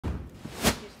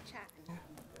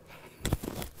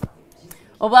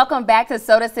Well, welcome back to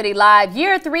Soda City Live.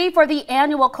 Year 3 for the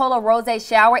annual Cola Rose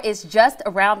Shower is just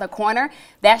around the corner.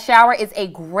 That shower is a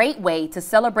great way to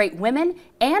celebrate women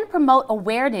and promote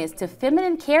awareness to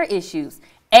feminine care issues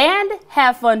and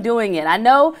have fun doing it. I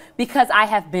know because I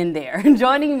have been there.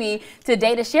 Joining me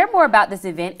today to share more about this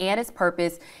event and its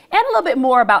purpose and a little bit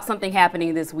more about something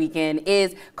happening this weekend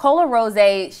is Cola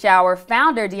Rose Shower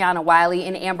founder Deanna Wiley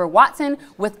and Amber Watson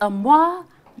with Amour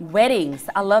Weddings.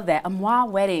 I love that. Amour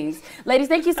Weddings. Ladies,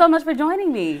 thank you so much for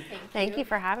joining me. Thank you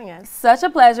for having us. Such a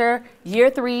pleasure.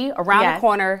 Year 3 around the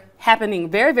corner, happening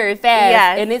very, very fast.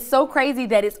 Yes. And it's so crazy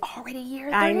that it's already year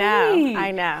 3.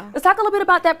 I know. Let's talk a little bit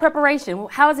about that preparation.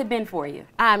 How has it been for you?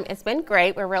 It's been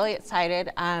great. We're really excited.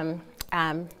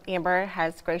 Amber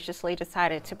has graciously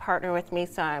decided to partner with me,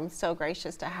 so I'm so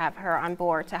gracious to have her on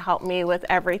board to help me with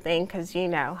everything, because you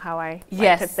know how I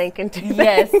like to think and do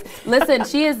things. Listen,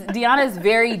 Deanna is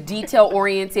very detail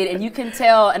oriented, and you can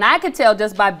tell, and I could tell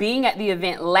just by being at the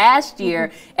event last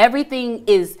year, everything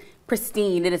is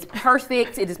pristine. It is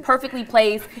perfect. It is perfectly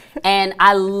placed, and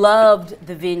I loved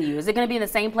the venue. Is it going to be in the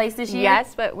same place this year?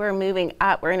 Yes, but we're moving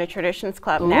up. We're in a Traditions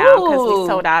Club now because we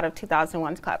sold out of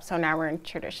 2001's Club, so now we're in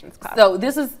Traditions Club. So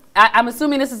this is, I'm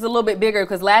assuming this is a little bit bigger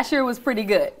because last year was pretty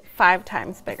good. 5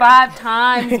 times bigger. 5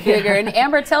 times bigger. And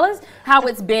Amber, tell us how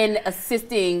it's been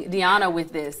assisting Deanna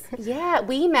with this. Yeah,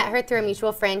 we met her through a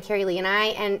mutual friend, Carrie Lee and I,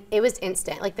 and it was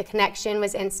instant. Like the connection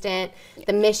was instant.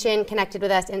 The mission connected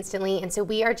with us instantly. And so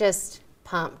we are just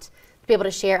pumped to be able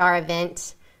to share our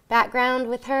event background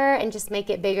with her and just make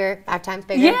it bigger, 5 times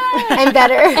bigger and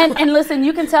better. And listen,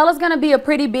 you can tell it's going to be a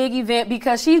pretty big event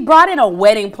because she brought in a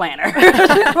wedding planner.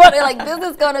 She brought in, like, this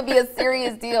is going to be a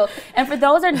serious deal. And for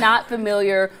those who are not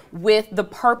familiar with the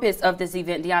purpose of this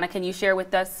event, Deanna, can you share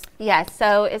with us? Yes,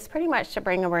 so it's pretty much to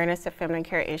bring awareness to feminine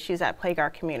care issues that plague our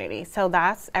community. So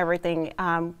that's everything.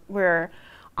 We're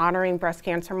honoring Breast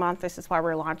Cancer Month. This is why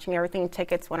we're launching everything.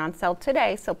 Tickets went on sale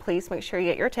today, so please make sure you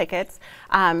get your tickets.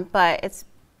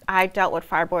 I dealt with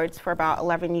fibroids for about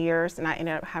 11 years, and I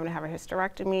ended up having to have a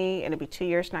hysterectomy. It'll be 2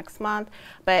 years next month.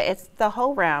 But it's the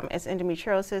whole realm. It's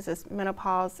endometriosis, it's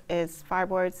menopause, it's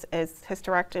fibroids, it's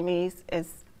hysterectomies,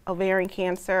 it's ovarian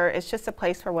cancer. It's just a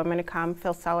place for women to come,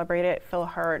 feel celebrated, feel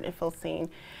heard, and feel seen.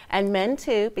 And men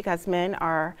too, because men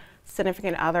are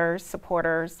significant others,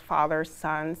 supporters, fathers,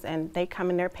 sons, and they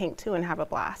come in their pink too and have a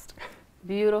blast.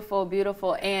 Beautiful,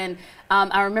 beautiful. And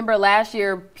I remember last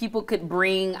year people could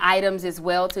bring items as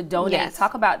well to donate. Yes.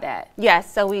 Talk about that.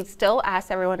 Yes, so we still ask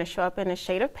everyone to show up in a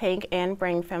shade of pink and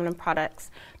bring feminine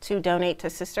products to donate to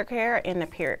Sister Care and the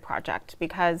Period Project,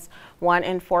 because 1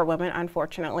 in 4 women,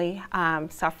 unfortunately,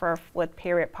 suffer with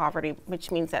period poverty,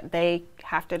 which means that they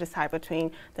have to decide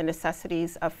between the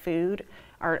necessities of food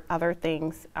or other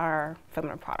things are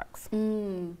feminine products.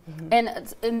 And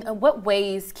in what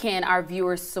ways can our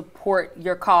viewers support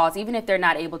your cause, even if they're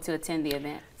not able to attend the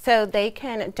event? So they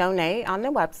can donate on the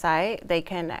website. They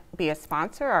can be a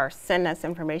sponsor or send us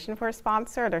information for a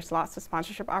sponsor. There's lots of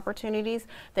sponsorship opportunities.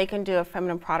 They can do a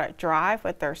feminine product drive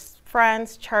with their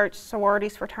friends, church,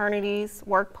 sororities, fraternities,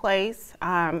 workplace,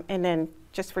 and then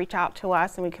just reach out to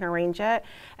us and we can arrange it.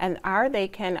 Or they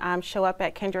can show up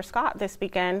at Kendra Scott this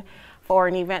weekend for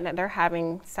an event that they're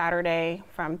having Saturday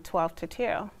from 12 to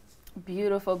 2.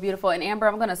 Beautiful, beautiful. And Amber,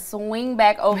 I'm going to swing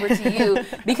back over to you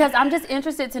because I'm just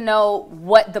interested to know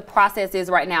what the process is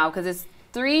right now, because it's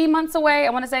 3 months away. I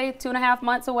want to say 2.5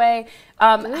 months away.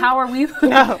 How are we?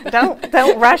 No,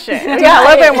 don't rush it. We got a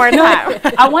little bit more time.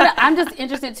 I'm just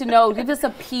interested to know, give us a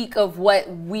peek of what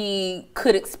we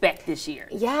could expect this year.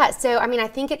 Yeah, so I mean, I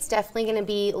think it's definitely going to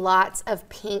be lots of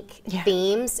pink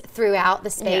themes throughout the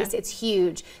space. It's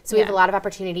huge. So we have a lot of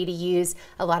opportunity to use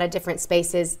a lot of different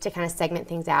spaces to kind of segment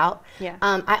things out.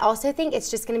 I also think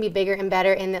it's just going to be bigger and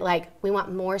better in that, like, we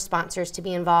want more sponsors to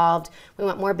be involved. We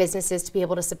want more businesses to be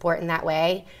able to support in that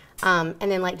way. And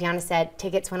then, like Deanna said,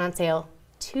 tickets went on sale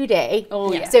today.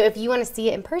 So if you want to see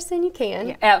it in person, you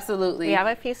can. Absolutely. We have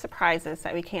a few surprises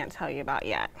that we can't tell you about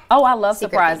yet. Oh, I love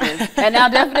surprises. And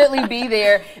I'll definitely be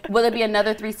there. Will it be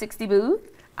another 360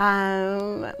 booth?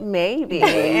 Maybe.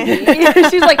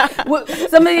 She's like, well,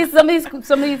 some of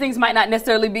these things might not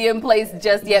necessarily be in place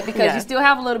just yet because you still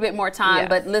have a little bit more time.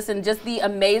 But listen, just the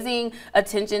amazing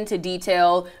attention to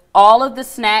detail. All of the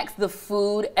snacks, the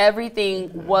food,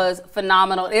 everything was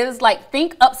phenomenal. It was like,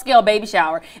 think upscale baby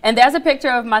shower. And there's a picture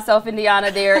of myself and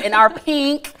Deanna there in our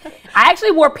pink. I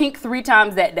actually wore pink 3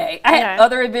 times that day. I had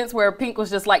other events where pink was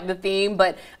just like the theme,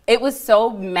 but it was so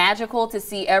magical to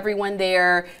see everyone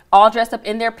there all dressed up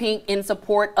in their pink in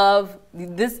support of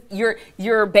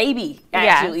your baby,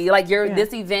 actually. Yes. Like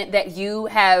this event that you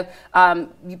have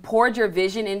you poured your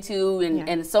vision into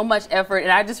and so much effort.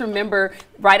 And I just remember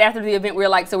right after the event, we were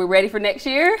like, so we're ready for next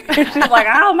year? She's like,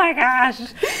 oh my gosh.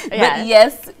 Yes. But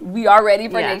yes, we are ready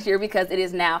for next year because it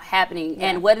is now happening. Yes.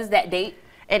 And what is that date?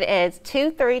 It is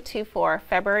 2324,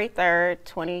 February 3rd,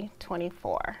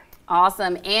 2024.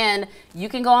 Awesome. And you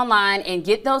can go online and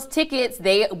get those tickets.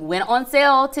 They went on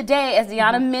sale today, as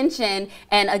Deanna mentioned.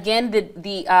 And again,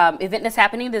 the event that's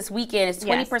happening this weekend is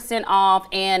 20% off,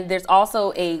 and there's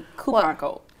also a coupon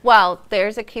code. Well,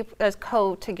 there's a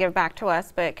code to give back to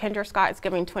us, but Kendra Scott is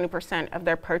giving 20% of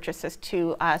their purchases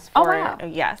to us for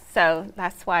yes. So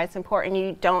that's why it's important.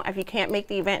 If you can't make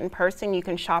the event in person, you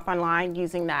can shop online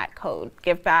using that code,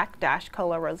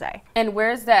 giveback-Cola Rose. And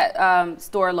where's that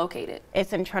store located?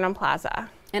 It's in Trenum Plaza.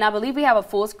 And I believe we have a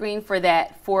full screen for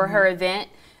that for her event.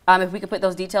 If we could put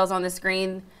those details on the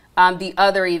screen. The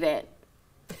other event.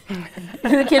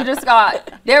 Kendra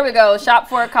Scott. There we go. Shop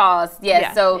for a cause.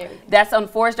 Yes. So that's on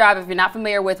Forest Drive. If you're not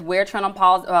familiar with where Trenum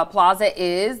Plaza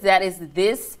is, that is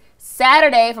this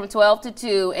Saturday from 12 to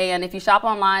 2. And if you shop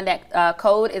online, that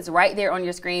code is right there on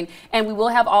your screen. And we will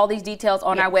have all these details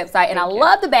on our website. And I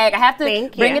love the bag. I have to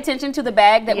bring attention to the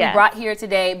bag that we brought here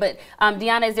today. But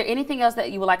Deanna, is there anything else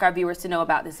that you would like our viewers to know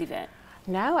about this event?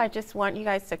 No, I just want you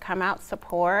guys to come out,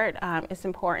 support. It's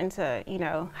important to,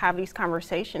 have these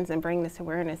conversations and bring this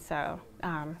awareness. So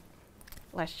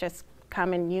let's just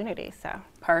come in unity. So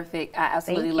perfect. I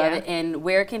absolutely love it. And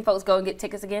where can folks go and get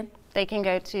tickets again? They can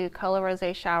go to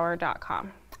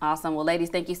colaroseshower.com. Awesome. Well, ladies,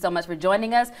 thank you so much for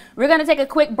joining us. We're going to take a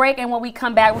quick break, and when we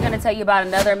come back, we're going to tell you about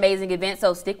another amazing event.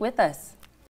 So stick with us.